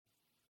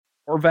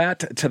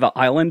Horvat to the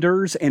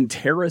Islanders and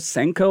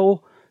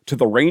Tarasenko to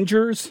the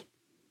Rangers.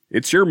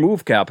 It's your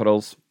move,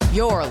 Capitals.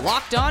 Your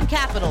Locked On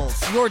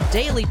Capitals, your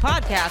daily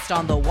podcast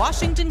on the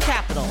Washington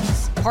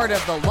Capitals. Part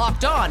of the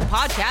Locked On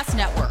Podcast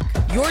Network,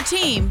 your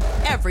team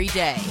every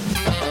day.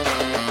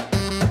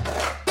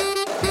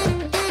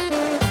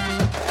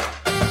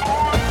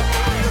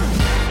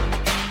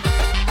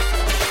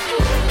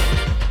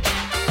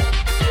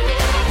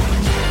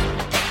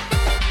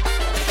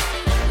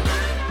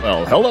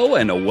 Well, hello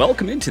and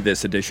welcome into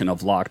this edition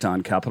of Locked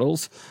On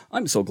Capitals.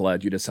 I'm so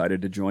glad you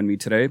decided to join me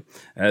today.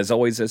 As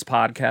always, this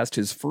podcast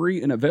is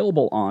free and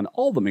available on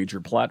all the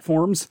major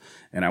platforms,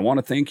 and I want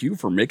to thank you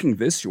for making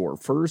this your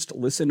first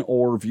listen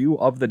or view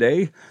of the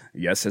day.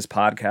 Yes, this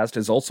podcast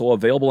is also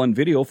available in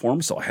video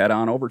form, so head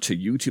on over to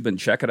YouTube and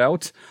check it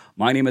out.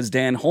 My name is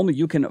Dan Holme.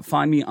 You can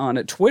find me on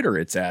Twitter.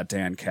 It's at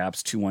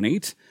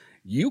DanCaps218.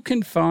 You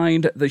can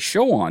find the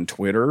show on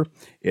Twitter.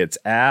 It's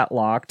at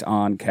Locked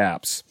On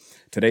Caps.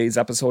 Today's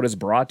episode is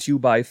brought to you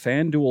by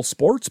FanDuel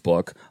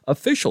Sportsbook,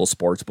 official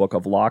sportsbook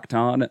of Locked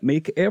On.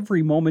 Make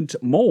every moment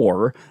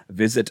more.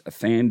 Visit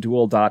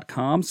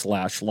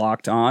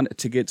FanDuel.com/LockedOn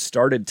to get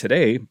started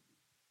today.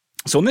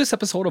 So in this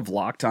episode of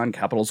Locked On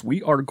Capitals,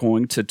 we are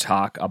going to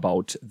talk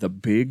about the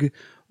big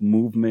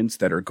movements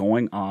that are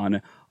going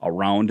on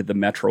around the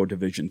Metro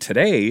Division.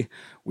 Today,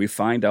 we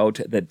find out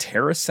that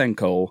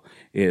Tarasenko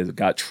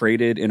got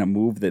traded in a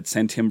move that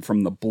sent him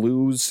from the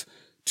Blues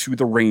to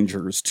the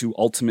Rangers to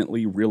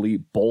ultimately really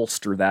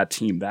bolster that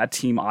team. That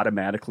team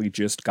automatically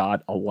just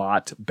got a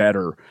lot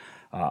better.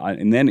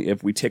 And then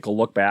if we take a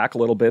look back a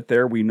little bit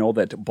there, we know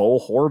that Bo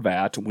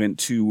Horvat went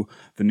to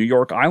the New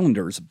York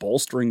Islanders,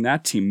 bolstering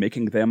that team,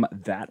 making them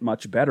that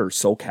much better.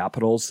 So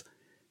Capitals,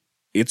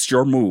 it's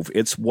your move.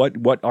 It's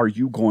what are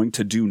you going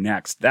to do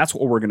next? That's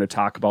what we're going to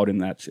talk about in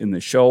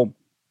this show.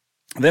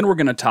 Then we're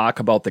going to talk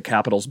about the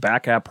Capitals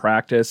back at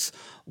practice,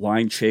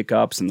 line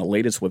shakeups, and the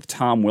latest with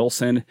Tom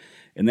Wilson.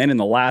 And then in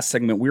the last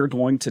segment, we're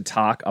going to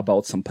talk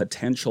about some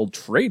potential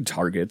trade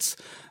targets.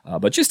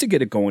 But just to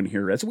get it going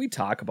here, as we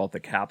talk about the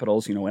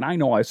Capitals, and I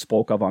know I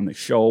spoke of on the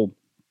show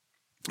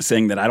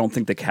saying that I don't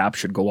think the Caps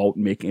should go out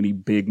and make any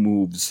big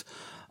moves.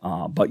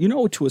 But,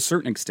 to a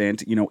certain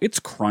extent, it's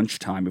crunch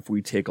time if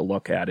we take a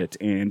look at it.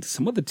 And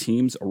some of the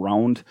teams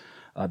around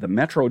the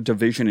Metro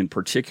Division in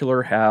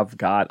particular have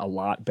got a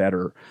lot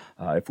better.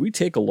 If we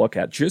take a look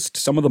at just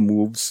some of the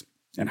moves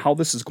and how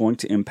this is going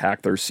to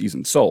impact their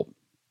season. So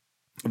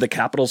the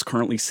Capitals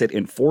currently sit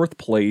in fourth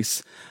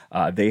place.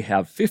 They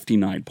have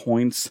 59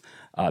 points.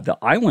 The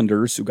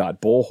Islanders, who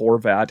got Bo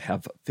Horvat,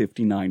 have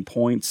 59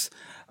 points.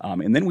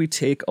 And then we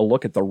take a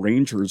look at the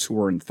Rangers,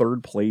 who are in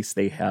third place.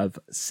 They have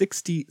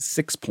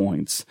 66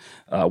 points,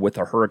 with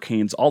the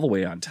Hurricanes all the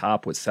way on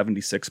top with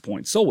 76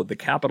 points. So with the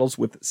Capitals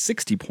with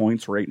 60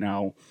 points right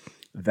now,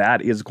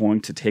 that is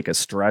going to take a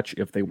stretch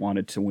if they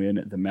wanted to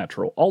win the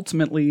Metro.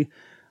 Ultimately,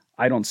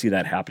 I don't see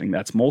that happening.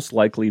 That's most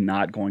likely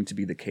not going to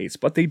be the case.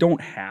 But they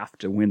don't have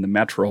to win the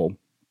Metro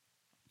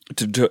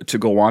to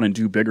go on and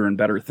do bigger and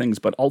better things.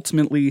 But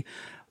ultimately,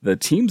 the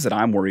teams that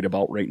I'm worried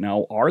about right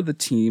now are the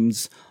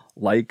teams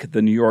like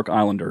the New York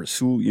Islanders,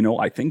 who,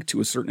 I think to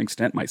a certain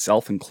extent,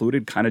 myself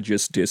included, kind of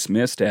just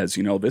dismissed as,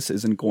 this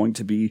isn't going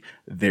to be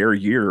their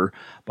year.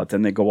 But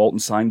then they go out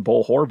and sign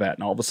Bo Horvat,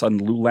 and all of a sudden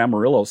Lou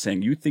Lamoriello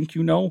saying, you think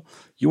you know?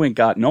 You ain't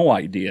got no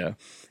idea.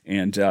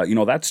 And,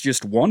 that's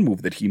just one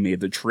move that he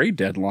made. The trade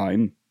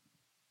deadline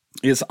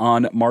is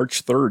on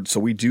March 3rd, so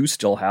we do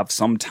still have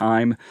some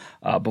time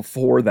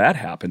before that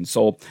happens.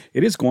 So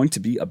it is going to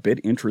be a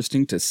bit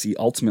interesting to see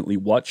ultimately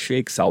what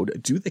shakes out.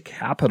 Do the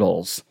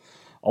Capitals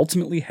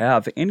ultimately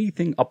have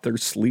anything up their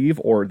sleeve,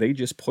 or are they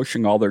just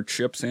pushing all their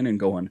chips in and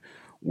going,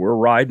 we're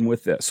riding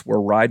with this,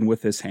 we're riding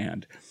with this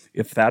hand?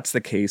 If that's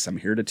the case, I'm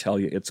here to tell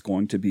you it's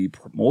going to be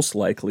most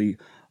likely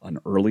an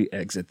early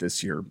exit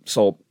this year.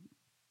 So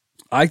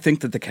I think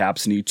that the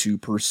Caps need to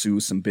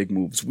pursue some big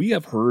moves. We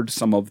have heard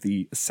some of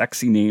the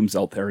sexy names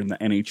out there in the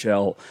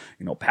NHL,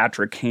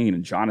 Patrick Kane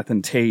and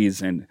Jonathan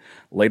Toews, and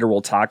later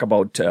we'll talk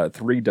about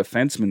three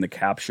defensemen the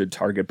Caps should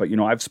target. But,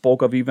 I've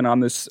spoke of even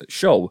on this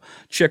show,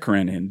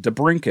 Chychrun and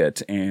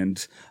DeBrincat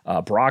and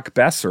Brock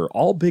Besser,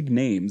 all big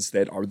names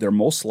that they're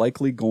most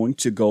likely going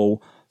to go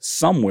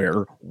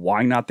somewhere.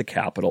 Why not the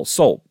Capitals?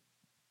 So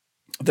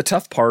the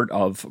tough part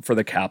for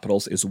the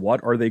Capitals is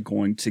what are they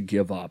going to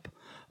give up?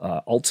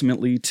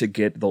 Ultimately to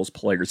get those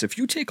players. If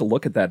you take a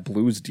look at that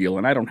Blues deal,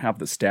 and I don't have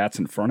the stats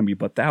in front of me,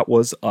 but that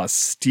was a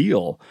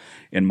steal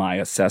in my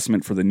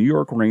assessment for the New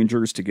York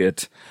Rangers to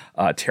get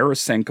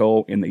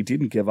Tarasenko, and they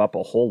didn't give up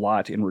a whole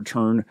lot in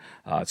return.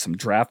 Some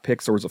draft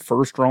picks. There was a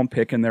first-round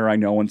pick in there, I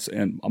know,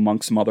 and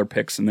amongst some other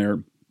picks in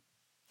there.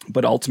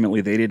 But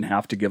ultimately, they didn't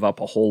have to give up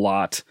a whole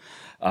lot.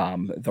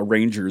 The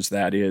Rangers,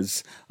 that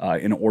is,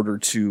 in order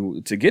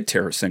to get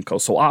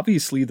Tarasenko. So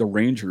obviously the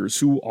Rangers,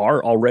 who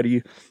are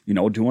already,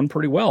 doing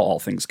pretty well, all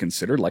things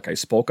considered, like I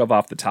spoke of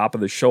off the top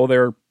of the show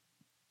there,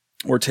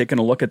 we're taking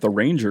a look at the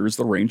Rangers.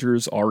 The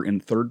Rangers are in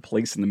third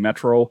place in the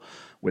Metro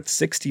with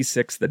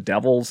 66. The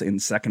Devils in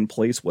second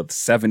place with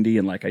 70.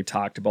 And like I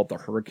talked about, the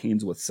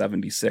Hurricanes with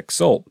 76.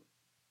 So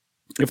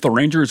If the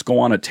Rangers go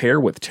on a tear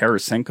with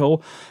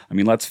Tarasenko, I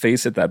mean, let's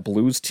face it, that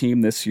Blues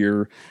team this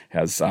year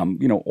has,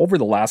 over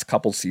the last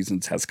couple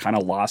seasons has kind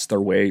of lost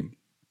their way.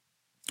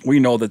 We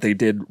know that they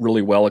did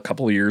really well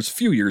a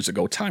few years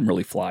ago. Time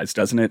really flies,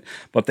 doesn't it?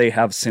 But they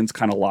have since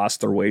kind of lost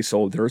their way.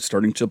 So they're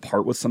starting to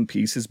part with some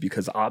pieces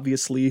because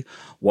obviously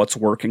what's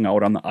working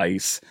out on the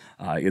ice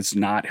is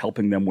not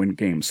helping them win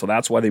games. So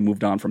that's why they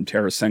moved on from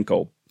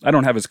Tarasenko. I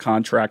don't have his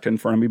contract in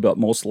front of me, but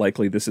most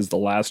likely this is the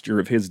last year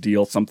of his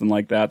deal, something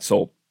like that.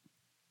 So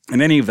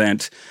in any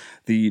event,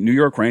 the New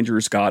York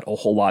Rangers got a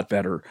whole lot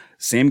better.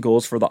 Same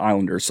goes for the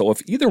Islanders. So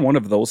if either one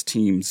of those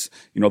teams,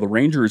 the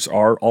Rangers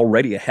are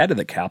already ahead of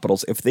the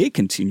Capitals. If they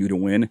continue to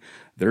win,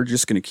 they're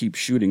just going to keep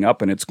shooting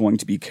up, and it's going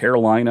to be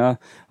Carolina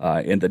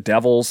and the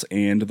Devils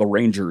and the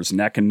Rangers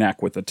neck and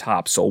neck with the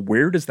top. So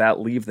where does that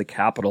leave the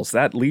Capitals?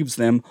 That leaves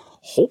them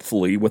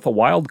hopefully with a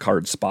wild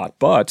card spot.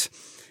 But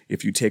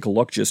if you take a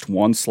look just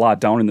one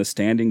slot down in the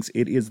standings,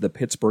 it is the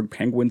Pittsburgh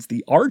Penguins,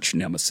 the arch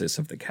nemesis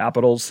of the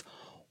Capitals.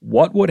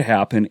 What would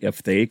happen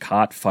if they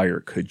caught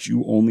fire? Could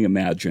you only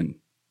imagine?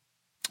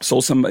 So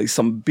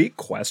some big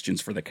questions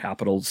for the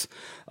Capitals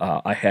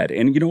ahead.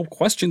 And,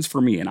 questions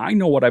for me. And I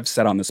know what I've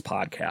said on this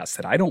podcast,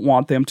 that I don't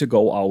want them to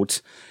go out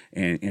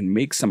and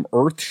make some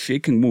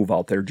earth-shaking move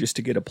out there just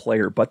to get a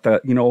player. But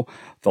the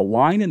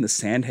line in the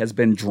sand has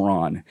been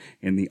drawn.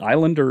 And the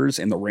Islanders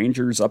and the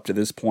Rangers up to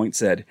this point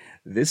said,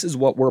 this is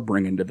what we're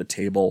bringing to the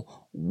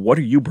table. What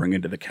are you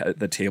bringing to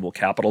the table,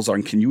 Capitals?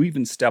 And can you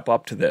even step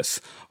up to this?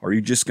 Are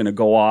you just going to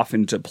go off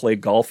and to play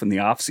golf in the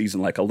offseason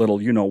like a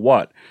little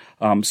you-know-what?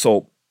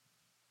 So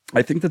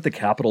I think that the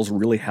Capitals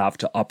really have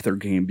to up their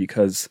game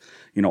because,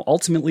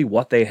 ultimately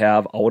what they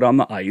have out on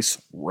the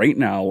ice right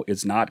now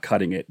is not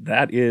cutting it.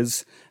 That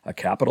is a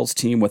Capitals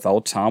team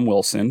without Tom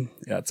Wilson.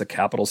 It's a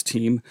Capitals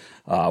team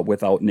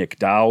without Nick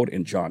Dowd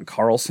and John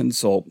Carlson.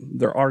 So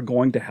there are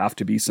going to have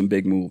to be some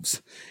big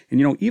moves.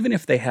 And, even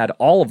if they had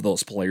all of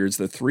those players,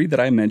 the three that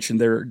I mentioned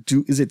there,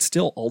 is it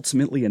still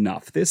ultimately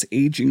enough? This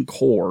aging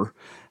core,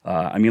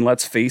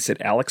 let's face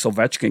it, Alex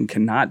Ovechkin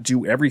cannot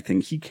do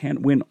everything. He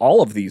can't win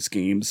all of these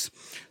games.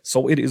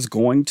 So it is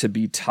going to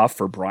be tough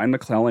for Brian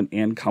McClellan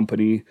and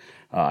company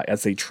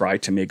as they try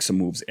to make some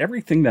moves.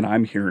 Everything that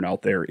I'm hearing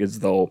out there is,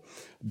 though,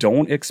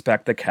 don't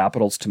expect the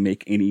Capitals to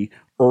make any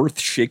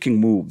earth-shaking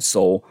moves.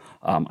 So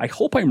I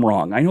hope I'm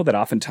wrong. I know that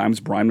oftentimes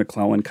Brian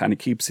McClellan kind of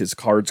keeps his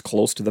cards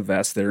close to the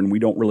vest there, and we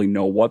don't really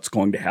know what's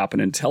going to happen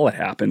until it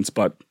happens,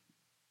 but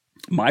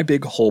my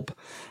big hope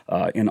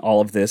in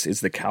all of this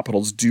is the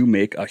Capitals do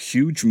make a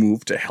huge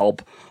move to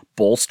help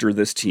bolster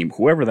this team,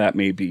 whoever that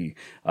may be.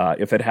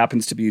 If it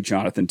happens to be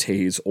Jonathan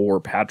Toews or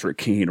Patrick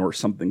Kane or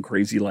something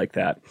crazy like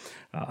that.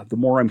 The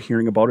more I'm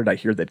hearing about it, I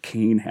hear that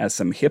Kane has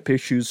some hip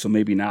issues, so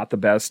maybe not the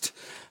best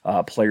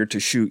player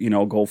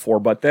to go for.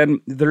 But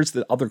then there's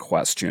the other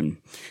question,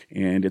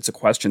 and it's a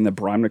question that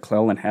Brian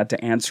McClellan had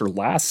to answer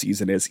last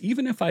season, is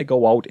even if I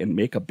go out and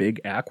make a big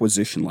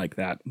acquisition like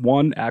that,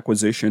 one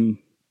acquisition,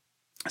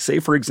 say,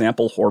 for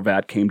example,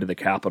 Horvat came to the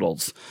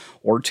Capitals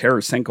or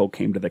Tarasenko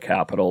came to the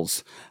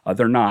Capitals.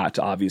 They're not,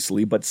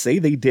 obviously, but say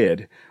they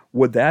did.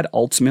 Would that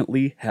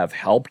ultimately have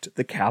helped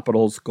the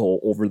Capitals go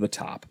over the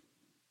top?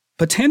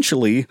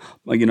 Potentially,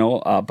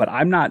 but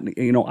I'm not,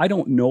 I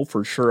don't know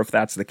for sure if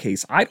that's the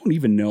case. I don't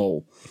even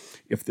know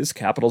if this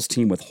Capitals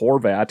team with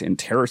Horvat and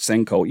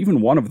Tarasenko, even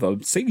one of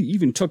them, say you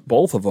even took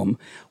both of them,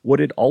 would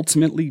it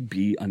ultimately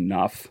be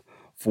enough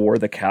for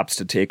the Caps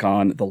to take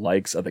on the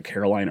likes of the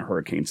Carolina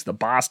Hurricanes, the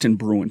Boston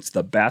Bruins,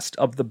 the best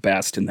of the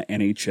best in the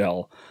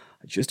NHL?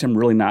 I just am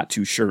really not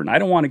too sure. And I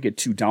don't want to get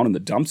too down in the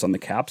dumps on the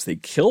Caps. They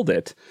killed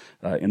it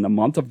in the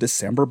month of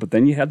December, but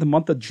then you had the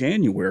month of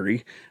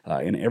January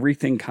and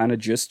everything kind of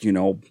just,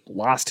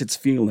 lost its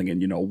feeling.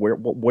 And,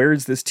 where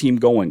is this team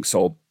going?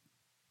 So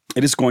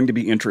it is going to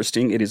be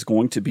interesting. It is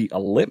going to be a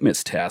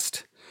litmus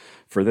test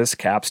for this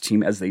Caps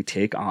team as they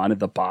take on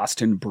the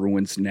Boston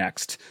Bruins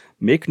next.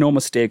 Make no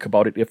mistake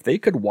about it, if they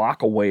could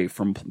walk away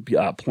from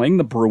playing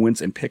the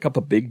Bruins and pick up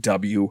a big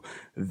W,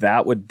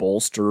 that would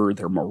bolster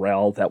their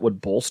morale. That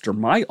would bolster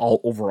my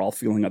overall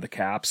feeling of the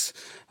Caps,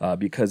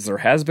 because there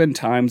has been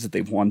times that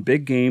they've won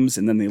big games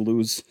and then they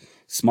lose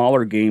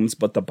smaller games,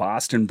 but the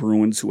Boston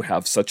Bruins, who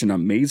have such an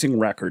amazing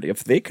record,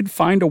 if they could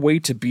find a way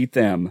to beat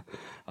them,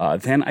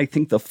 then I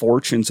think the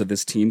fortunes of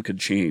this team could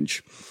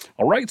change.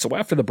 All right, so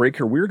after the break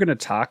here, we're going to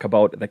talk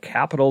about the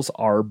Capitals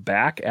are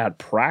back at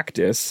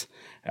practice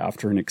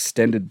after an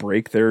extended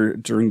break there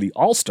during the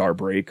All-Star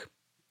break.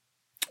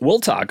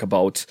 We'll talk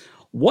about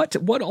what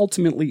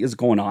ultimately is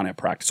going on at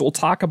practice. We'll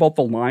talk about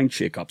the line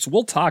shakeups.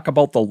 We'll talk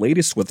about the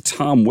latest with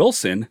Tom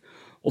Wilson.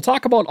 We'll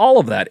talk about all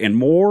of that and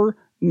more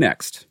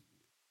next.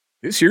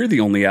 This year, the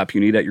only app you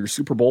need at your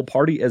Super Bowl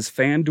party is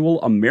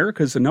FanDuel,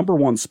 America's #1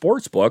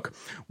 sportsbook.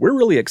 We're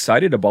really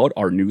excited about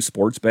our new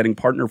sports betting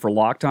partner for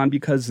Locked On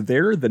because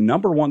they're the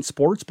 #1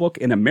 sportsbook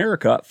in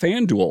America,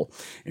 FanDuel.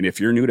 And if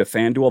you're new to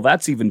FanDuel,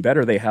 that's even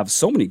better. They have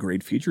so many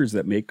great features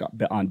that make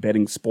on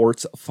betting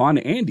sports fun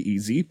and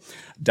easy.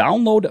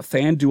 Download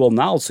FanDuel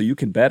now so you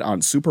can bet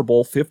on Super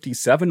Bowl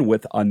 57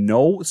 with a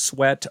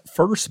no-sweat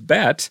first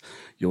bet.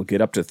 You'll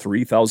get up to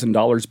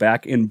 $3,000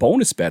 back in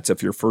bonus bets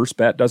if your first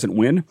bet doesn't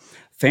win.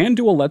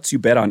 FanDuel lets you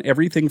bet on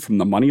everything from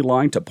the money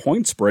line to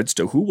point spreads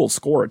to who will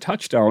score a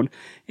touchdown.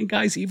 And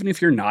guys, even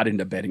if you're not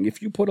into betting,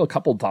 if you put a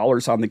couple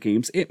dollars on the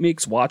games, it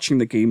makes watching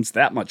the games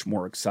that much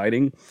more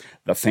exciting.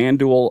 The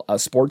FanDuel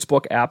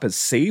Sportsbook app is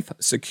safe,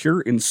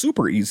 secure, and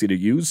super easy to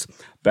use.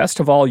 Best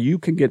of all, you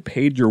can get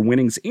paid your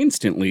winnings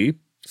instantly.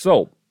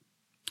 So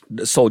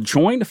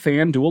join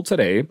FanDuel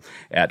today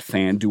at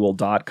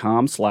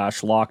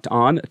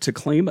FanDuel.com/lockedon to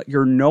claim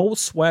your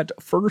no-sweat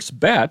first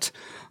bet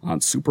on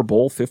Super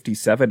Bowl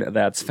 57.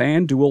 That's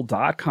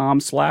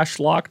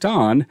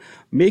FanDuel.com/lockedon.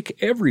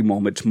 Make every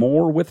moment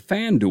more with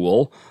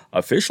FanDuel,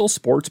 official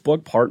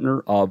sportsbook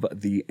partner of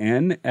the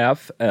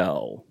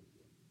NFL.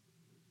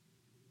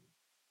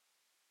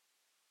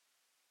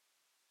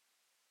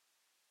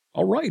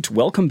 All right,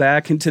 welcome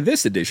back into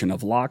this edition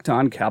of Locked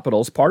On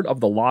Capitals, part of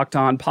the Locked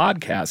On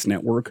Podcast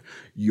Network,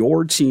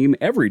 your team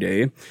every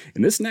day.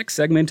 In this next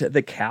segment,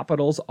 the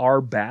Capitals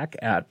are back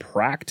at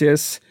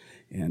practice,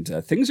 and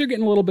things are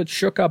getting a little bit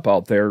shook up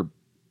out there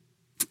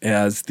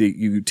as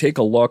you take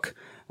a look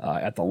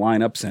at the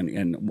lineups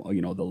and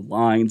the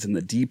lines and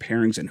the D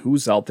pairings and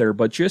who's out there,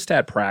 but just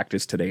at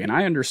practice today. And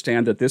I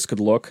understand that this could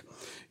look,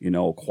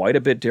 quite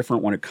a bit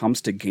different when it comes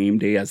to game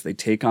day as they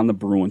take on the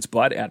Bruins,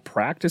 but at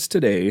practice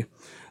today,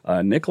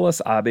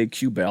 Nicolas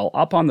Aube-Kubel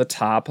up on the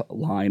top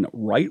line,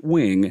 right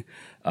wing.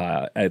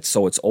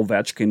 So it's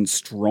Ovechkin,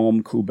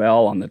 Strome,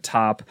 Kubel on the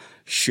top,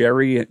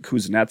 Sherry,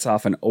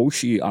 Kuznetsov, and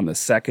Oshie on the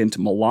second,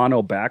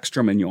 Milano,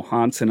 Backstrom, and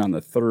Johansson on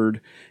the third,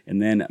 and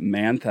then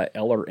Mantha,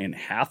 Eller, and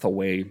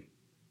Hathaway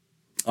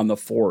on the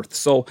fourth.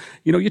 So,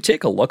 you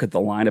take a look at the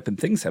lineup and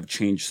things have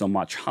changed so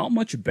much. How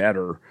much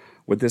better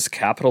would this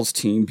Capitals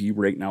team be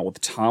right now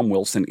with Tom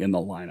Wilson in the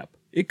lineup?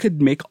 It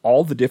could make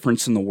all the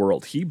difference in the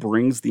world. He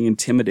brings the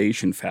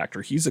intimidation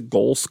factor. He's a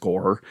goal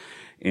scorer,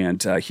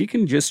 and he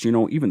can just,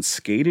 even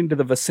skate into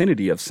the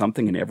vicinity of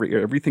something, and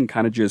everything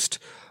kind of just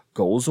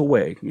goes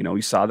away.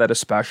 You saw that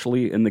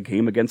especially in the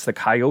game against the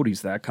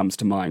Coyotes. That comes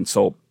to mind.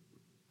 So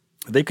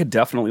they could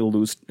definitely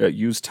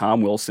use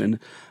Tom Wilson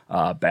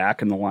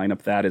back in the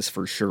lineup. That is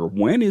for sure.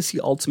 When is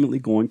he ultimately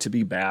going to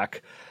be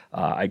back?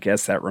 I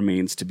guess that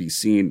remains to be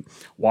seen.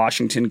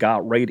 Washington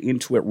got right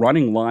into it,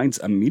 running lines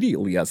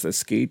immediately as the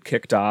skate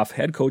kicked off.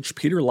 Head coach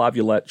Peter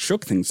Laviolette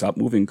shook things up,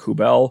 moving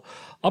Kubel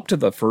up to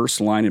the first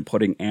line and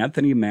putting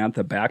Anthony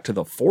Mantha back to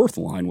the fourth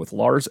line with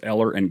Lars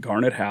Eller and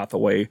Garnet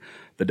Hathaway.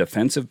 The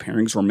defensive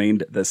pairings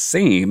remained the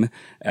same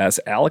as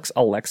Alex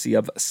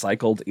Alexiev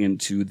cycled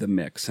into the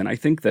mix. And I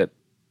think that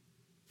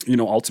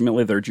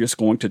ultimately they're just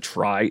going to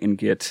try and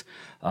get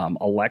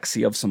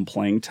Alexiev some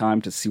playing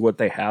time to see what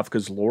they have,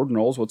 because Lord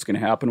knows what's going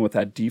to happen with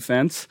that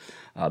defense.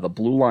 The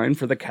blue line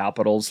for the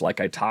Capitals, like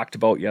I talked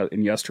about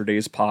in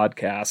yesterday's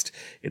podcast,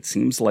 it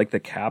seems like the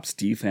Caps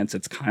defense,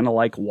 it's kind of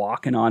like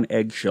walking on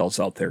eggshells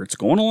out there. It's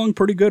going along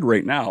pretty good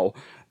right now.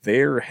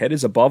 Their head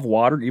is above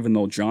water, even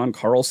though John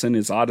Carlson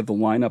is out of the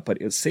lineup.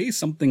 But say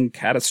something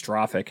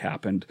catastrophic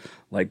happened,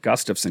 like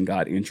Gustafsson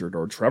got injured,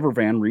 or Trevor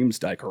Van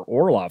Riemsdyk, or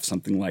Orlov,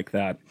 something like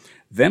that,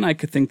 then I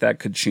could think that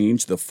could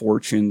change the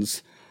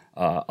fortunes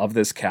of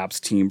this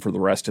Caps team for the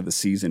rest of the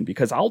season.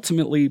 Because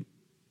ultimately,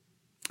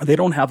 they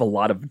don't have a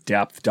lot of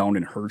depth down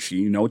in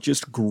Hershey,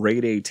 just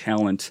grade A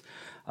talent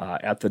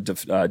at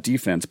the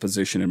defense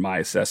position in my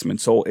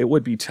assessment. So it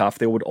would be tough.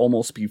 They would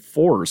almost be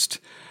forced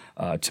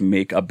to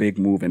make a big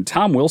move. And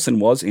Tom Wilson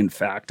was, in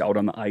fact, out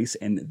on the ice,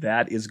 and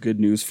that is good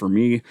news for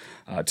me.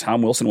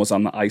 Tom Wilson was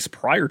on the ice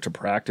prior to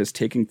practice,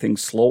 taking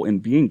things slow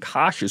and being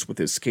cautious with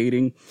his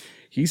skating.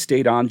 He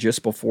stayed on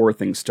just before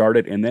things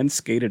started and then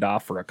skated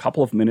off for a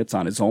couple of minutes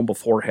on his own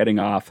before heading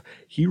off.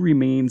 He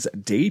remains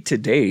day to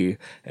day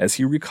as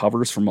he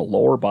recovers from a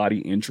lower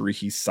body injury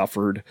he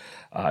suffered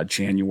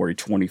January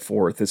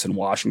 24th. This in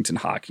Washington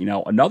hockey.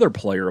 Now, another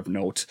player of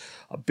note,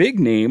 a big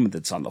name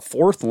that's on the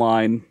fourth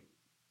line,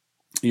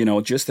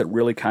 just that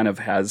really kind of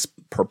has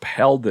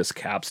propelled this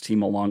Caps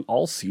team along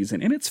all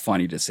season. And it's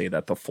funny to say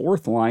that the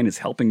fourth line is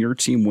helping your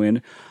team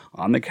win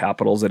on the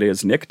Capitals. It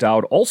is. Nick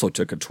Dowd also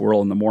took a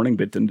twirl in the morning,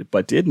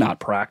 but did not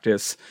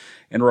practice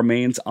and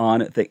remains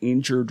on the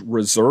injured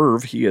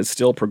reserve. He is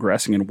still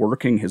progressing and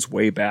working his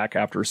way back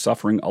after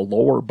suffering a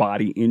lower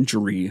body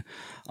injury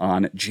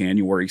on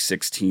January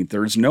 16th.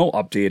 There's no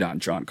update on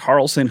John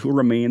Carlson, who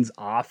remains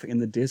off in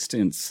the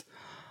distance.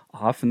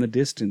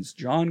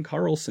 John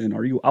Carlson,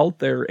 are you out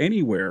there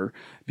anywhere?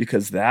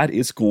 Because that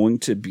is going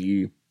to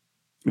be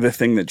the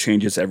thing that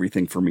changes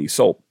everything for me.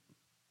 So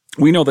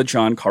we know that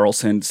John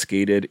Carlson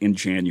skated in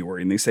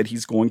January, and they said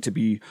he's going to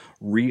be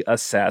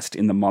reassessed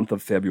in the month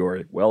of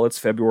February. Well, it's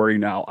February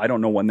now. I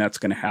don't know when that's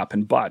going to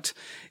happen. But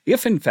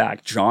if, in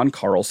fact, John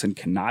Carlson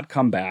cannot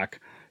come back,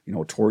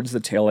 towards the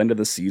tail end of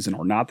the season,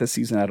 or not this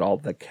season at all,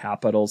 the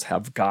Capitals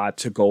have got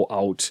to go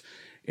out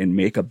and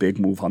make a big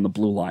move on the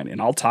blue line.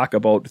 And I'll talk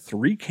about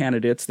 3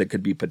 candidates that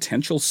could be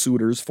potential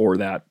suitors for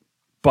that.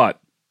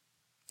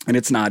 And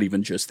it's not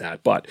even just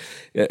that, but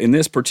in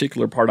this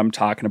particular part I'm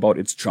talking about,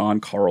 it's John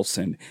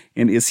Carlson.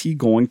 And is he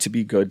going to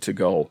be good to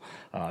go?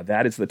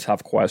 That is the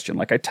tough question.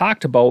 Like I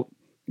talked about,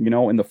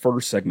 in the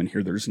first segment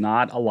here, there's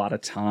not a lot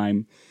of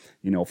time,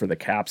 for the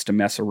Caps to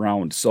mess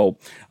around. So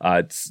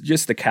it's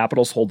just the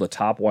Capitals hold the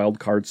top wild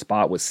card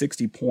spot with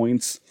 60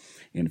 points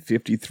in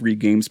 53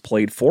 games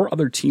played. 4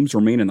 other teams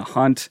remain in the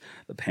hunt.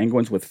 The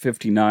Penguins with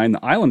 59,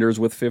 the Islanders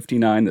with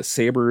 59, the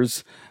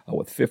Sabres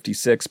with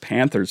 56,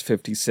 Panthers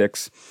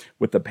 56.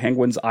 With the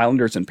Penguins,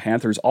 Islanders, and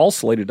Panthers all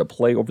slated to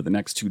play over the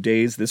next 2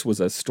 days. This was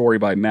a story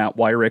by Matt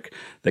Wyrick.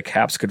 The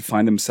Caps could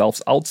find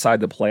themselves outside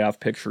the playoff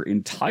picture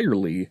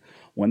entirely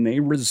when they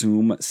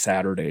resume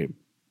Saturday.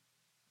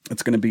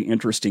 It's going to be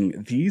interesting.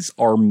 These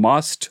are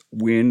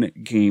must-win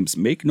games.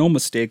 Make no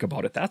mistake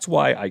about it. That's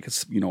why I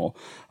guess,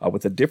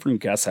 with the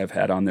different guests I've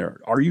had on there,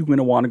 are you going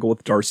to want to go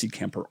with Darcy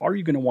Kuemper? Are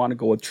you going to want to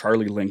go with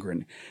Charlie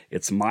Lindgren?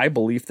 It's my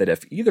belief that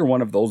if either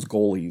one of those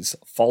goalies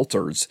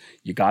falters,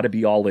 you got to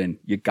be all in.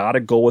 You got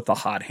to go with the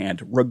hot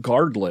hand,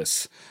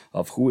 regardless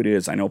of who it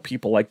is. I know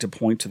people like to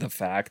point to the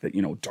fact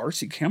that,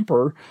 Darcy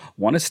Kuemper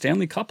won a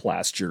Stanley Cup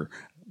last year.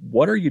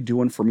 What are you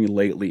doing for me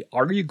lately?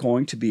 Are you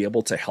going to be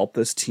able to help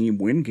this team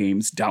win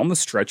games down the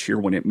stretch here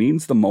when it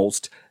means the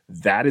most?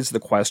 That is the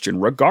question,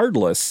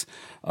 regardless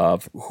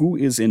of who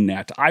is in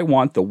net. I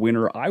want the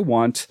winner. I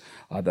want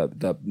the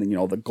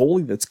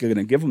goalie that's going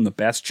to give them the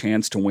best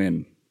chance to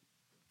win.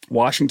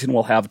 Washington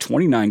will have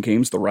 29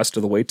 games the rest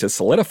of the way to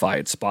solidify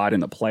its spot in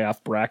the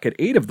playoff bracket.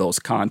 8 of those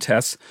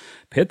contests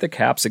pit the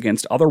Caps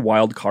against other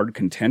wild card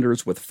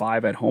contenders, with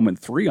 5 at home and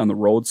 3 on the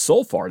road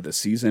so far this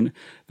season.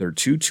 They're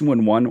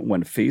 2-2-1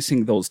 when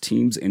facing those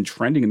teams and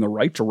trending in the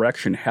right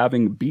direction,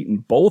 having beaten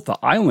both the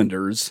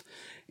Islanders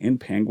and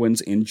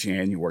Penguins in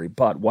January.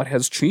 But what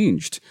has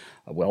changed?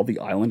 Well, the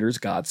Islanders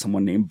got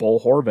someone named Bo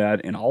Horvat,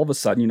 and all of a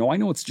sudden, I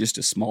know it's just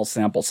a small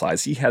sample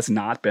size. He has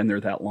not been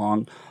there that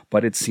long,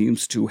 but it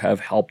seems to have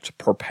helped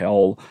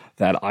propel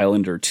that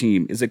Islander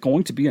team. Is it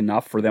going to be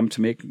enough for them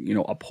to make,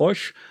 a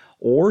push?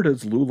 Or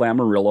does Lou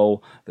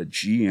Lamoriello, the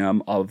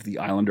GM of the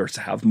Islanders,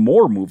 have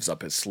more moves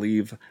up his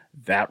sleeve?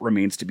 That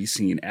remains to be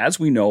seen. As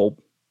we know,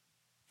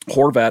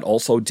 Horvat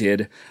also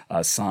did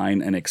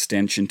sign an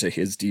extension to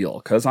his deal,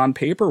 because on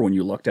paper, when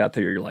you looked at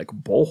there, you're like,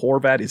 Bo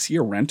Horvat, is he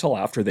a rental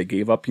after they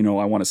gave up,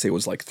 I want to say it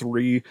was like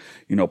 3,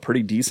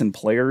 pretty decent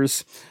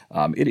players?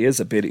 It is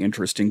a bit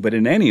interesting, but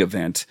in any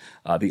event,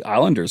 the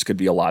Islanders could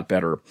be a lot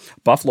better.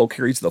 Buffalo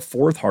carries the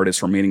 4th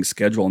hardest remaining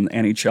schedule in the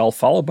NHL,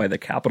 followed by the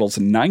Capitals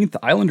 9th,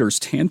 Islanders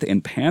 10th,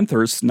 and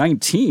Panthers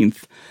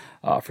 19th.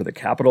 For the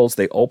Capitals,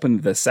 they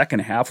opened the second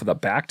half with a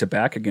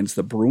back-to-back against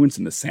the Bruins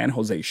and the San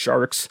Jose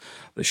Sharks.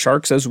 The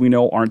Sharks, as we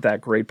know, aren't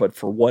that great, but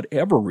for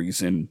whatever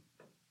reason,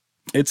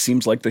 it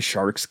seems like the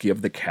Sharks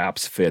give the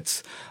Caps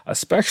fits,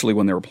 especially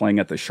when they were playing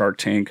at the Shark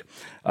Tank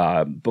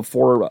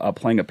before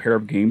playing a pair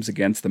of games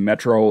against the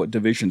Metro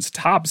Division's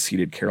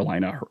top-seeded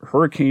Carolina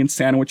Hurricanes,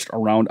 sandwiched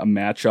around a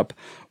matchup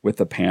with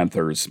the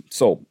Panthers.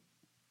 So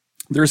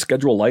their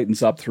schedule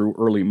lightens up through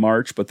early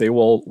March, but they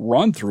will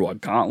run through a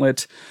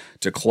gauntlet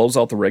to close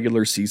out the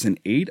regular season,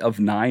 8 of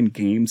 9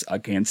 games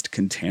against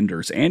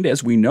contenders. And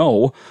as we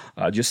know,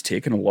 just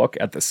taking a look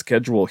at the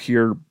schedule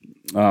here,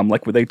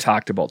 like what they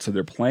talked about, so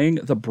they're playing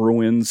the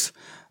Bruins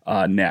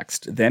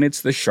next. Then it's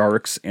the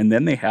Sharks, and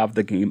then they have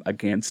the game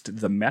against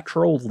the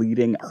Metro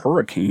leading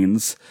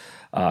Hurricanes.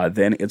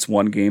 Then it's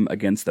one game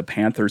against the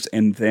Panthers,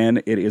 and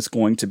then it is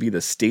going to be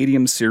the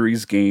Stadium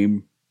Series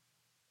game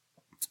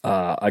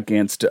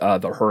against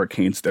the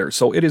Hurricanes there.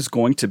 So it is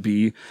going to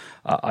be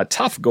a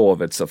tough go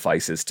of it,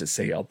 suffices to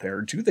say out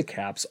there. Do the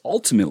Caps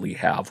ultimately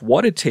have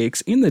what it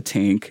takes in the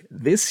tank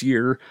this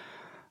year?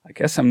 I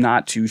guess I'm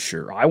not too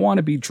sure. I want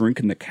to be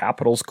drinking the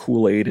Capitals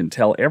Kool-Aid and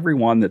tell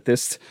everyone that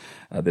this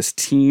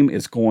team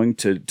is going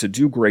to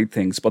do great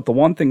things. But the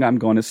one thing I'm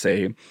going to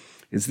say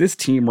is this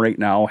team right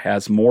now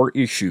has more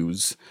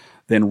issues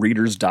than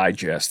Reader's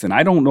Digest. And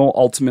I don't know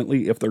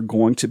ultimately if they're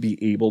going to be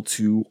able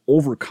to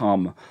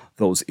overcome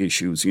those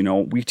issues.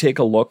 We take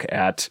a look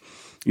at,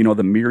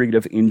 the myriad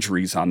of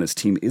injuries on this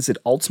team. Is it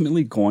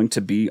ultimately going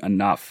to be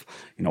enough?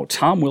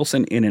 Tom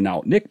Wilson in and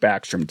out, Nick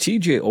Backstrom,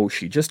 TJ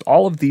Oshie, just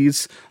all of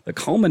these, the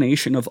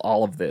culmination of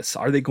all of this.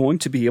 Are they going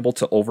to be able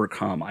to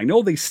overcome? I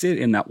know they sit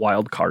in that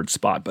wild card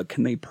spot, but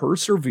can they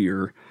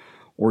persevere?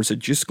 Or is it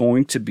just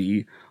going to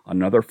be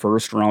another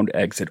first round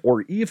exit?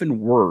 Or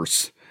even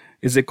worse,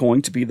 is it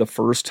going to be the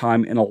first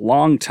time in a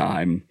long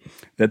time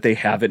that they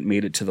haven't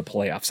made it to the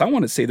playoffs? I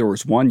want to say there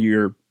was one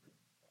year,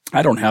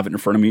 I don't have it in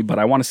front of me, but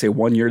I want to say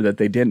one year that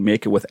they didn't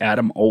make it with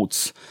Adam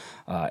Oates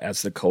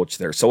as the coach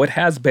there. So it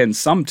has been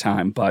some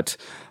time, but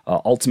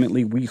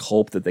ultimately we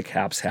hope that the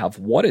Caps have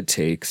what it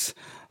takes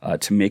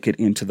to make it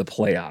into the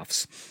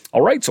playoffs.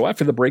 All right, so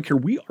after the break here,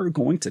 we are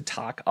going to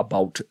talk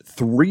about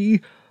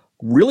 3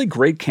 really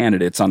great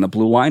candidates on the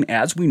blue line.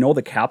 As we know,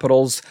 the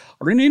Capitals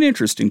are in an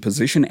interesting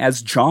position,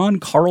 as John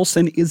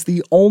Carlson is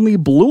the only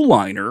blue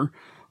liner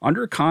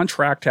under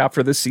contract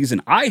after this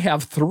season. I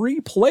have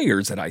 3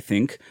 players that I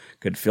think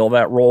could fill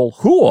that role.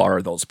 Who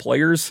are those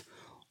players?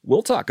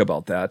 We'll talk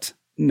about that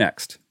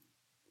next.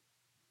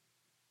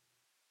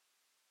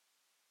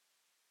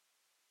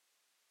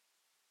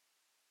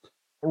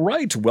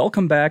 Right.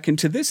 Welcome back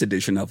into this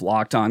edition of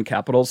Locked On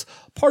Capitals,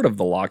 part of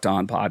the Locked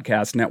On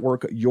Podcast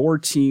Network, your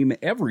team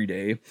every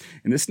day.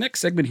 In this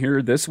next segment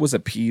here, this was a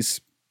piece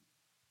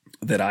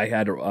that I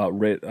had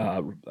read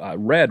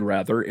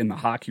in the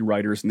Hockey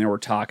Writers, and they were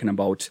talking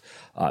about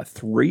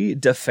 3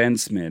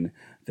 defensemen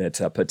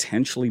that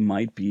potentially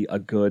might be a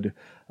good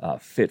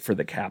fit for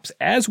the Caps.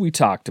 As we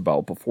talked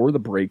about before the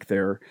break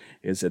there,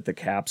 is that the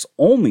Caps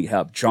only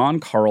have John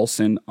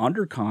Carlson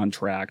under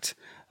contract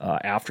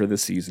after the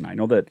season. I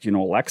know that,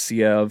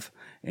 Alexeyev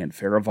and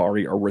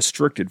Fehérváry are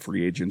restricted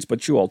free agents,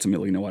 but you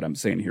ultimately know what I'm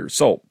saying here.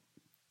 So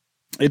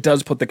it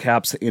does put the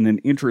Caps in an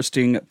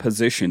interesting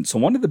position. So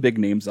one of the big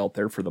names out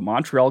there for the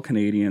Montreal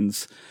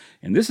Canadiens,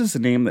 and this is the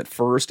name that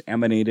first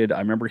emanated, I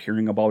remember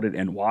hearing about it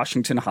in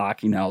Washington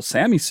Hockey Now.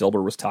 Sammy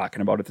Silver was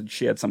talking about it, that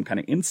she had some kind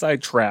of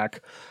inside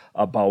track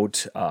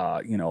about,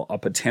 a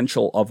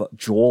potential of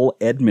Joel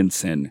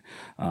Edmondson.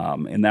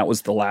 And that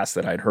was the last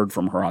that I'd heard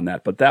from her on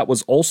that. But that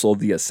was also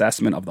the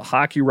assessment of the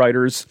Hockey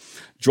Writers.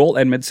 Joel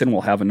Edmondson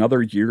will have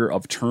another year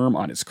of term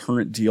on his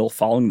current deal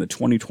following the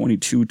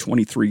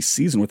 2022-23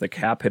 season with a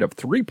cap hit of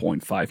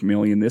 $3.5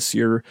 million this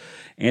year.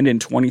 And in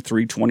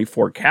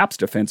 23-24, Caps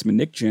defenseman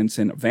Nick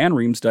Jensen, Van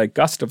Riemsdyk,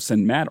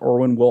 Gustafsson, Matt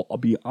Irwin will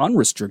be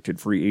unrestricted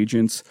free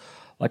agents.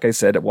 Like I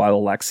said, while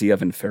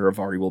Alexeyev and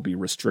Fehérváry will be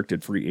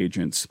restricted free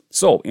agents.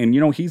 So, and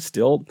he's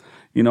still,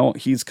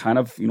 he's kind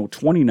of,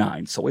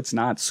 29. So it's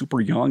not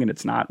super young and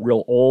it's not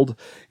real old.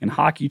 In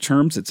hockey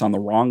terms, it's on the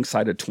wrong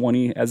side of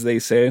 20, as they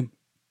say.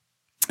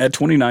 At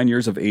 29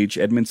 years of age,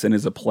 Edmondson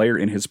is a player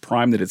in his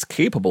prime that is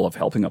capable of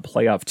helping a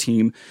playoff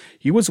team.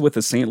 He was with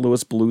the St.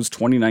 Louis Blues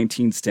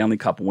 2019 Stanley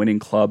Cup winning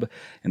club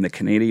and the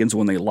Canadiens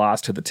when they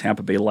lost to the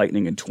Tampa Bay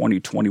Lightning in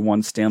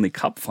 2021 Stanley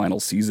Cup final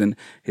season.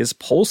 His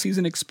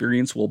postseason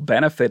experience will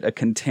benefit a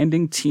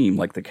contending team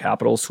like the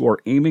Capitals, who are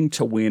aiming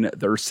to win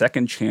their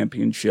second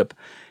championship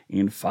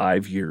in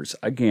 5 years.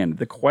 Again,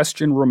 the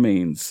question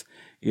remains,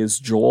 is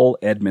Joel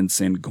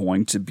Edmondson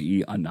going to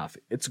be enough?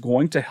 It's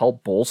going to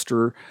help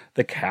bolster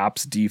the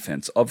Caps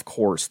defense. Of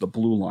course, the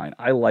blue line.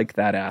 I like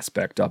that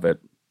aspect of it.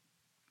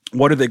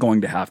 What are they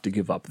going to have to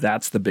give up?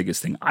 That's the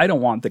biggest thing. I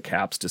don't want the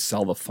Caps to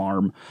sell the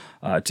farm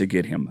to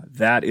get him.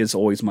 That is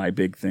always my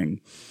big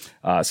thing.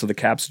 So the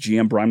Caps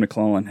GM, Brian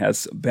McClellan,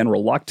 has been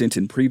reluctant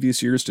in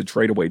previous years to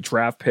trade away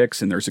draft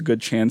picks, and there's a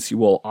good chance he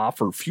will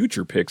offer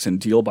future picks and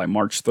deal by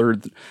March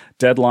 3rd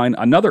deadline.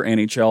 Another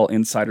NHL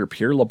insider,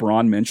 Pierre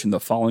LeBrun, mentioned the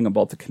following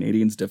about the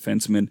Canadiens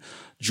defenseman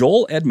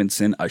Joel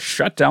Edmondson, a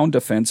shutdown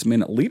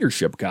defenseman,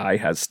 leadership guy,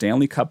 has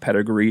Stanley Cup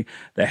pedigree.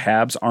 The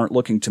Habs aren't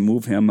looking to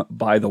move him,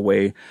 by the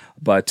way,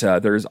 but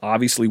there's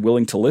obviously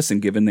willing to listen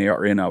given they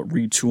are in a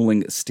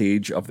retooling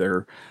stage of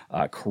their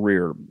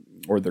career,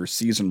 or their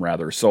season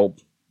rather. So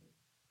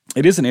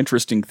it is an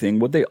interesting thing.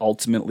 Would they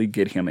ultimately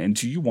get him? And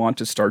do you want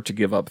to start to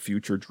give up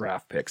future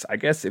draft picks? I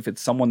guess if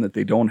it's someone that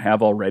they don't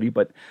have already,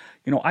 but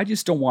I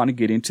just don't want to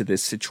get into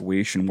this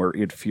situation where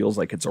it feels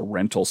like it's a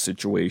rental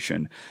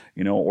situation,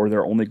 or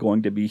they're only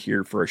going to be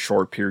here for a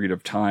short period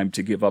of time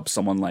to give up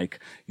someone like,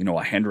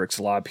 a Hendrix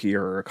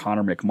Lapierre or a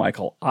Connor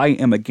McMichael. I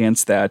am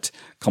against that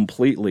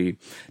completely.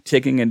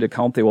 Taking into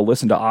account they will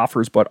listen to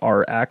offers, but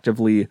are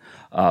actively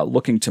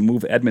looking to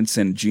move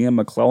Edmondson, GM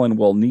McClellan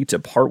will need to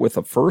part with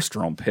a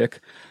first-round pick.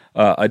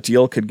 A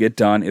deal could get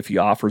done if he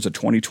offers a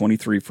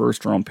 2023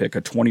 first-round pick,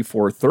 a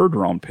 24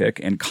 third-round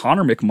pick, and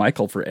Connor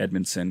McMichael for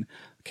Edmondson.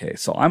 Okay,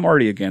 so I'm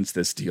already against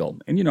this deal.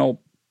 And,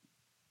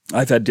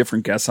 I've had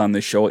different guests on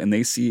this show, and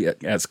they see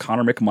it as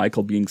Connor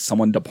McMichael being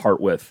someone to part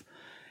with.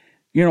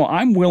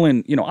 I'm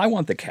willing, I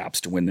want the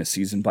Caps to win this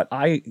season, but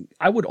I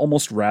would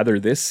almost rather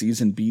this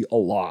season be a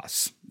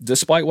loss,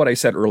 despite what I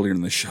said earlier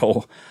in the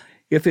show.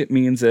 If it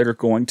means they're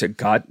going to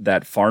gut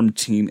that farm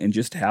team and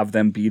just have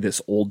them be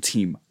this old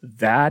team.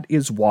 That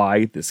is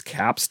why this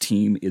Caps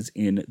team is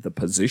in the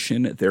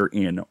position they're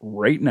in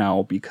right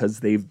now, because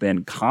they've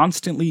been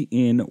constantly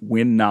in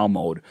win now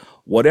mode.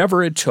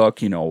 Whatever it took,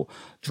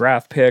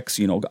 draft picks,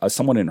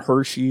 someone in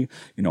Hershey,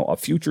 a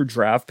future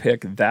draft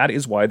pick. That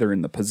is why they're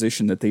in the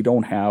position that they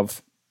don't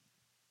have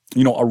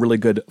a really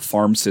good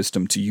farm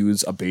system, to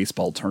use a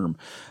baseball term.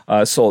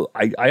 So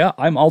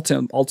I'm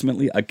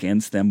ultimately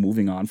against them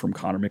moving on from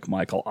Connor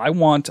McMichael.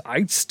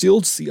 I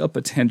still see a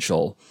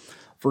potential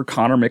for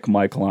Connor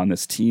McMichael on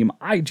this team.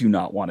 I do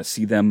not want to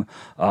see them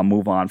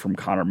move on from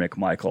Connor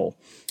McMichael.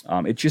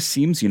 It just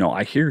seems,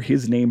 I hear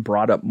his name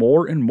brought up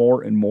more and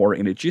more and more,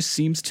 and it just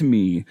seems to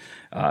me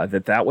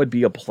that would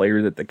be a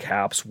player that the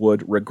Caps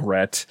would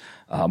regret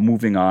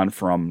moving on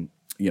from.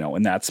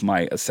 And that's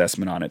my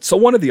assessment on it. So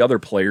one of the other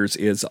players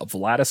is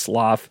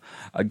Vladislav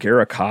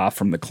Garakov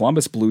from the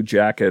Columbus Blue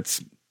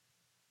Jackets.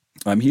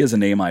 He is a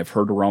name I've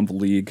heard around the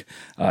league.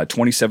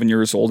 27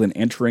 years old and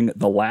entering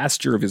the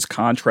last year of his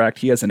contract.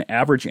 He has an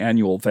average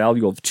annual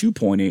value of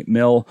 $2.8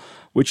 million,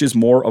 which is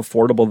more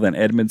affordable than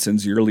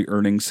Edmondson's yearly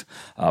earnings.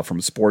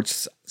 From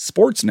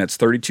Sportsnet's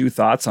 32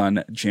 Thoughts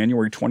on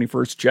January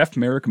 21st, Jeff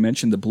Merrick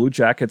mentioned the Blue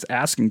Jackets'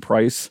 asking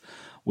price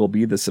will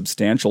be the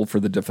substantial for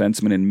the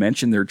defenseman and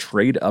mentioned their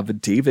trade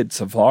of David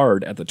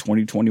Savard at the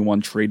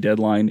 2021 trade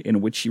deadline, in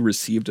which he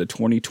received a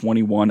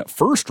 2021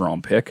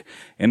 first-round pick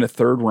and a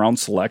third-round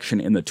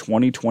selection in the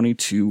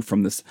 2022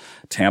 from the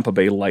Tampa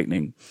Bay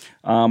Lightning.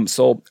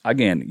 So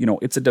again,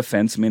 it's a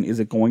defenseman. Is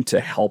it going to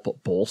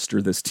help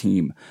bolster this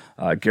team?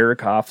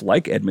 Garikoff,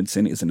 like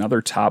Edmundson, is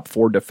another top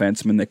 4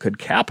 defenseman that could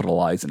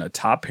capitalize in a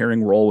top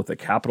pairing role with the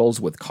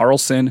Capitals, with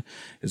Karlsson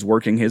is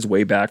working his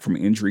way back from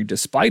injury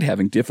despite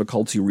having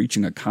difficulty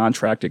reaching a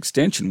contract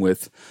extension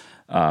with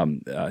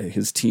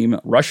his team.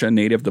 Russia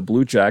native, the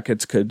Blue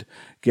Jackets, could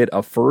get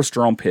a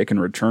first-round pick in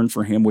return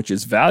for him, which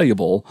is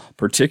valuable,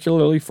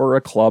 particularly for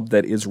a club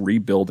that is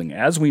rebuilding.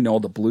 As we know,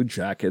 the Blue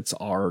Jackets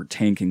are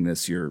tanking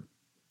this year.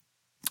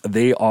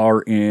 They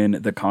are in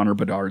the Connor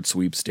Bedard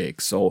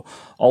sweepstakes. So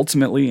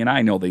ultimately, and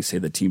I know they say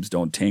the teams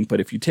don't tank, but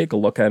if you take a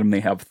look at them,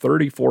 they have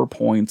 34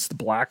 points. The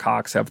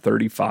Blackhawks have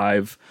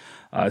 35.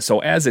 So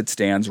as it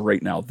stands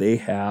right now,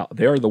 they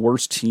are the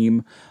worst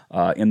team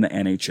in the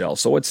NHL.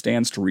 So it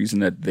stands to reason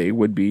that they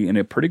would be in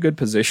a pretty good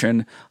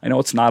position. I know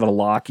it's not a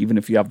lock, even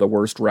if you have the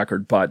worst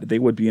record, but they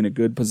would be in a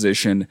good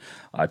position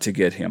to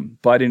get him.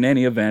 But in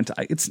any event,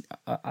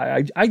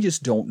 I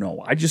just don't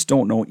know. I just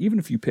don't know. Even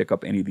if you pick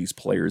up any of these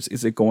players,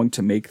 is it going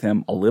to make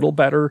them a little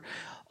better?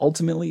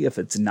 Ultimately, if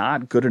it's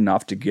not good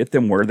enough to get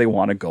them where they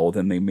want to go,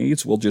 then they may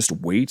as well just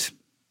wait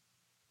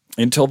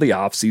until the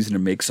offseason to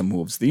make some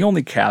moves. The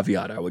only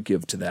caveat I would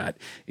give to that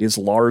is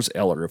Lars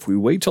Eller. If we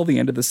wait till the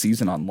end of the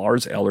season on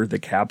Lars Eller, the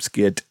Caps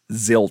get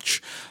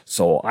zilch.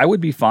 So I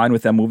would be fine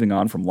with them moving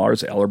on from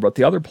Lars Eller, but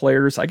the other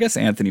players, I guess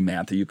Anthony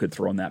Mantha, you could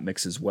throw in that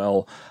mix as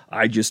well.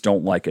 I just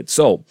don't like it.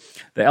 So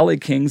the LA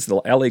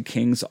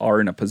Kings are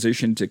in a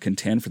position to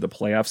contend for the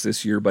playoffs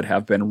this year, but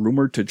have been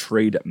rumored to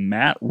trade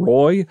Matt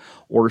Roy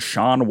or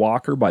Sean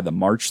Walker by the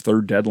March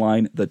 3rd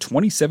deadline. The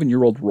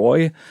 27-year-old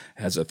Roy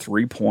has a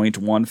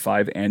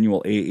 3.15 annual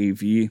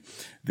AAV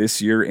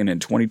this year, and in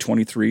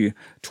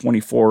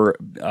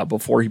 2023-24,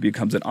 before he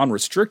becomes an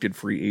unrestricted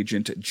free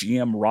agent,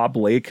 GM Rob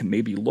Lake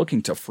may be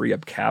looking to free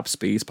up cap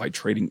space by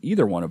trading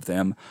either one of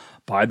them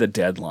by the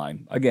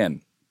deadline.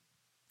 Again,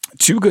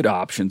 2 good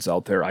options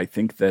out there. I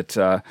think that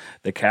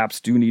the Caps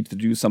do need to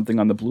do something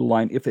on the blue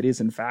line if it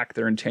is in fact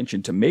their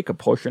intention to make a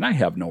push, and I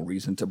have no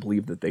reason to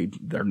believe that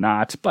they're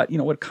not. But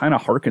it kind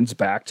of harkens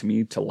back to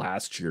me to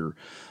last year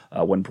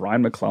when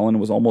Brian McClellan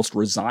was almost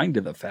resigned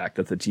to the fact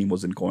that the team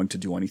wasn't going to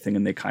do anything,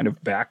 and they kind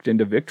of backed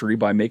into victory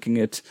by making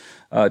it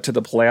to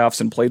the playoffs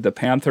and played the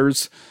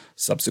Panthers.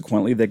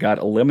 Subsequently, they got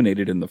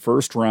eliminated in the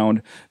first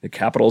round. The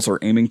Capitals are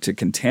aiming to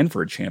contend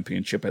for a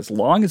championship as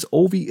long as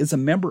Ovi is a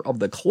member of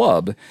the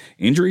club.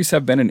 Injuries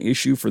have been an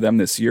issue for them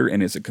this year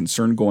and is a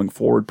concern going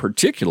forward,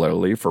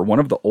 particularly for one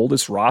of the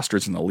oldest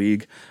rosters in the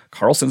league.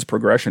 Karlsson's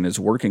progression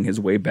as working his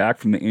way back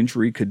from the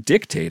injury could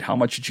dictate how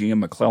much GM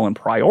McClellan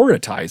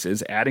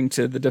prioritizes adding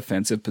to the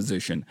defensive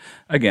position.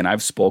 Again,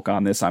 I've spoke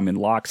on this. I'm in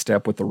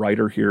lockstep with the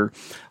writer here.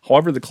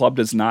 However, the club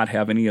does not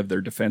have any of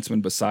their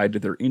defensemen beside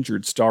their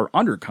injured star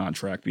under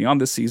contract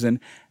beyond this season.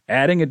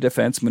 Adding a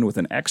defenseman with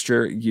an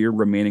extra year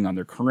remaining on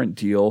their current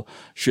deal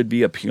should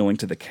be appealing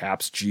to the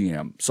Caps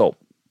GM. So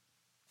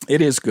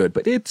it is good,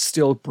 but it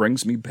still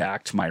brings me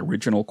back to my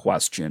original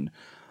question.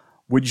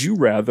 Would you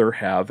rather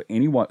have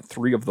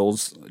 3 of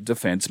those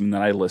defensemen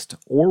that I list,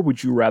 or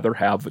would you rather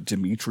have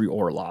Dmitry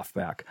Orlov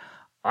back?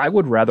 I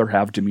would rather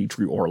have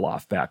Dmitry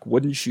Orlov back,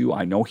 wouldn't you?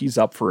 I know he's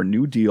up for a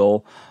new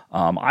deal.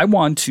 I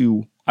want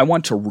to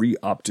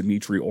re-up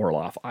Dmitry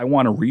Orlov. I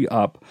want to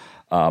re-up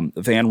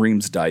Van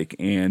Riemsdyk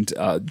and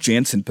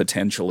Jansen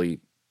potentially.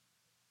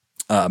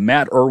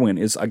 Matt Irwin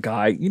is a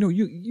guy,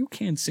 you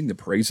can't sing the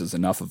praises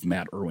enough of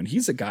Matt Irwin.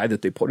 He's a guy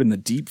that they put in the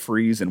deep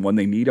freeze, and when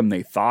they need him,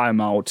 they thaw him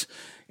out,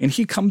 and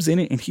he comes in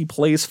and he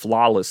plays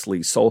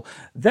flawlessly. So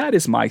that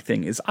is my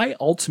thing, is I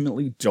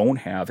ultimately don't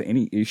have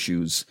any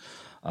issues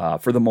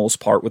for the most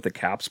part with the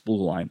Caps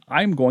blue line.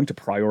 I'm going to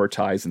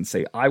prioritize and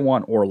say I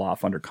want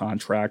Orlov under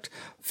contract.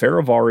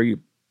 Faravari,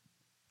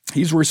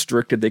 he's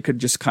restricted. They could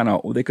just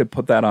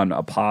put that on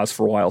a pause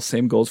for a while.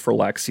 Same goes for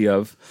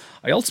Alexiev.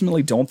 I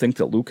ultimately don't think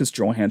that Lucas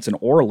Johansson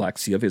or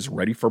Alexiev is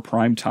ready for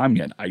prime time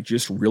yet. I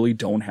just really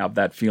don't have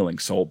that feeling.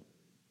 So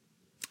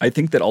I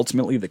think that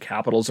ultimately the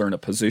Capitals are in a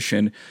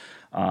position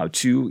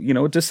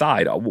to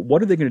decide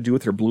what are they going to do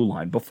with their blue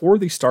line before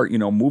they start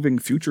moving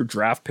future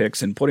draft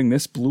picks and putting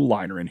this blue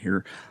liner in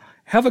here.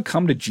 Have a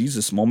come to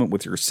Jesus moment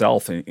with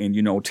yourself and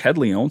Ted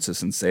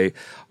Leonsis and say,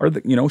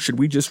 should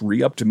we just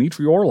re-up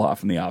Dmitry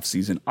Orlov in the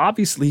offseason?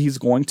 Obviously, he's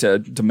going to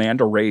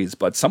demand a raise,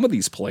 but some of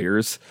these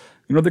players,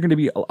 they're going to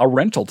be a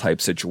rental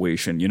type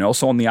situation,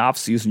 So in the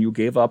offseason, you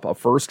gave up a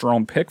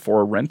first-round pick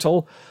for a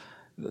rental.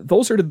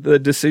 Those are the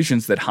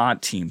decisions that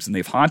haunt teams, and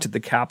they've haunted the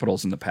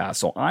Capitals in the past,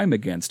 so I'm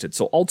against it.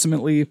 So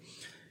ultimately,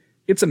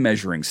 it's a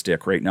measuring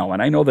stick right now,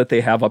 and I know that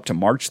they have up to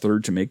March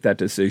 3rd to make that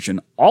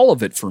decision. All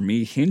of it, for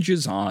me,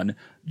 hinges on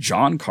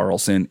John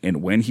Karlsson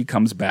and when he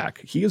comes back.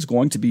 He is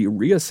going to be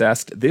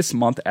reassessed this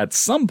month at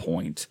some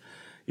point.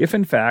 If,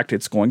 in fact,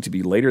 it's going to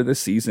be later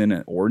this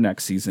season or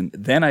next season,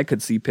 then I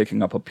could see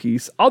picking up a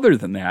piece. Other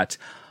than that,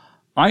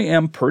 I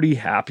am pretty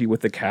happy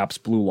with the Caps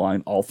blue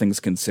line, all things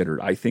considered.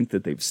 I think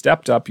that they've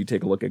stepped up. You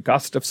take a look at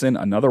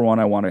Gustafsson, another one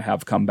I want to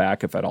have come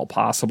back if at all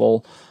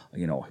possible.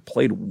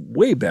 Played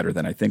way better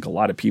than I think a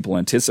lot of people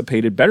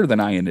anticipated, better than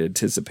I had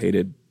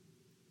anticipated.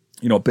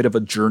 A bit of a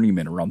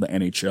journeyman around the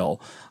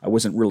NHL. I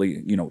wasn't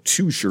really,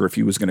 too sure if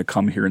he was going to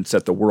come here and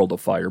set the world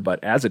afire,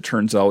 but as it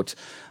turns out,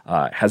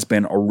 has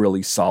been a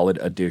really solid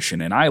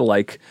addition. And I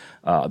like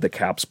the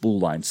Caps blue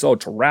line. So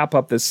to wrap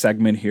up this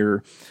segment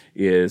here,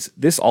 is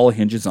this all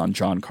hinges on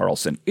John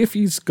Carlson. If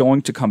he's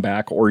going to come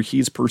back, or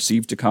he's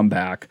perceived to come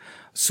back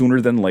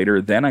sooner than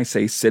later, then I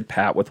say sit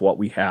pat with what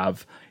we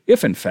have.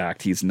 If in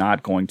fact he's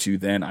not going to,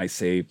 then I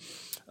say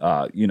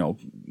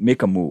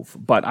make a move.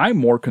 But I'm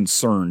more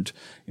concerned,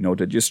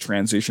 to just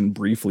transition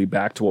briefly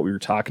back to what we were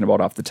talking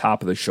about off the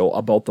top of the show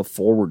about the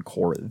forward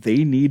core.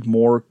 They need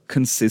more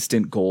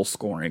consistent goal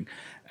scoring.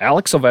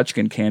 Alex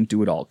Ovechkin can't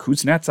do it all.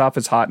 Kuznetsov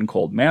is hot and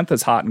cold.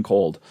 Mantha's hot and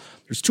cold.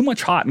 There's too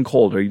much hot and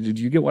cold. Did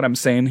you get what I'm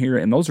saying here?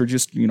 And those are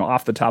just,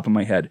 off the top of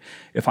my head.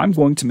 If I'm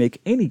going to make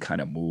any kind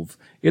of move,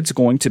 it's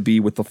going to be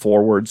with the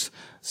forwards,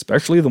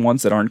 especially the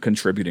ones that aren't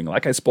contributing.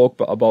 Like I spoke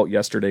about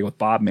yesterday with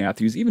Bob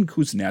Matthews, even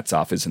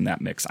Kuznetsov is in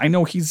that mix. I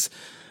know he's,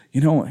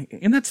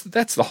 and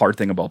that's the hard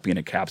thing about being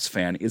a Caps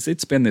fan, is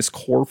it's been this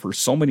core for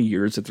so many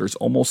years that there's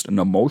almost an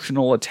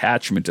emotional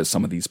attachment to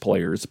some of these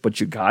players, but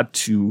you got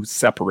to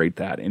separate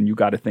that, and you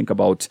got to think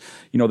about,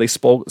 they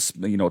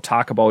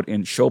talk about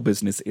in show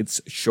business, it's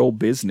show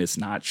business,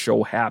 not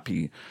show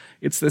happy.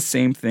 It's the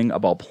same thing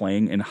about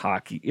playing in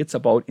hockey. It's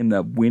about in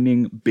the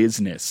winning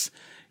business.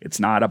 It's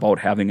not about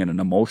having an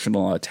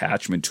emotional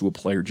attachment to a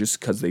player just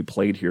because they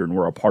played here and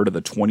were a part of the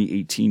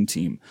 2018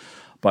 team.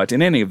 But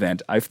in any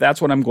event, if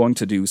that's what I'm going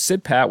to do,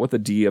 sit pat with a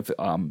D if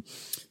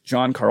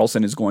John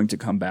Carlson is going to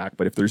come back.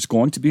 But if there's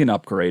going to be an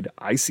upgrade,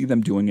 I see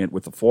them doing it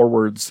with the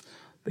forwards.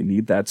 They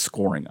need that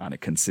scoring on a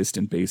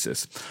consistent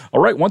basis.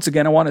 All right, once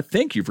again, I want to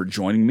thank you for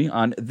joining me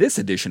on this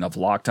edition of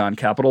Locked On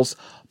Capitals,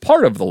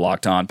 part of the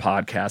Locked On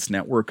Podcast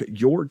Network,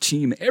 your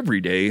team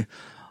every day.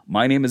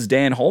 My name is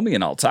Dan Holme,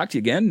 and I'll talk to you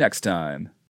again next time.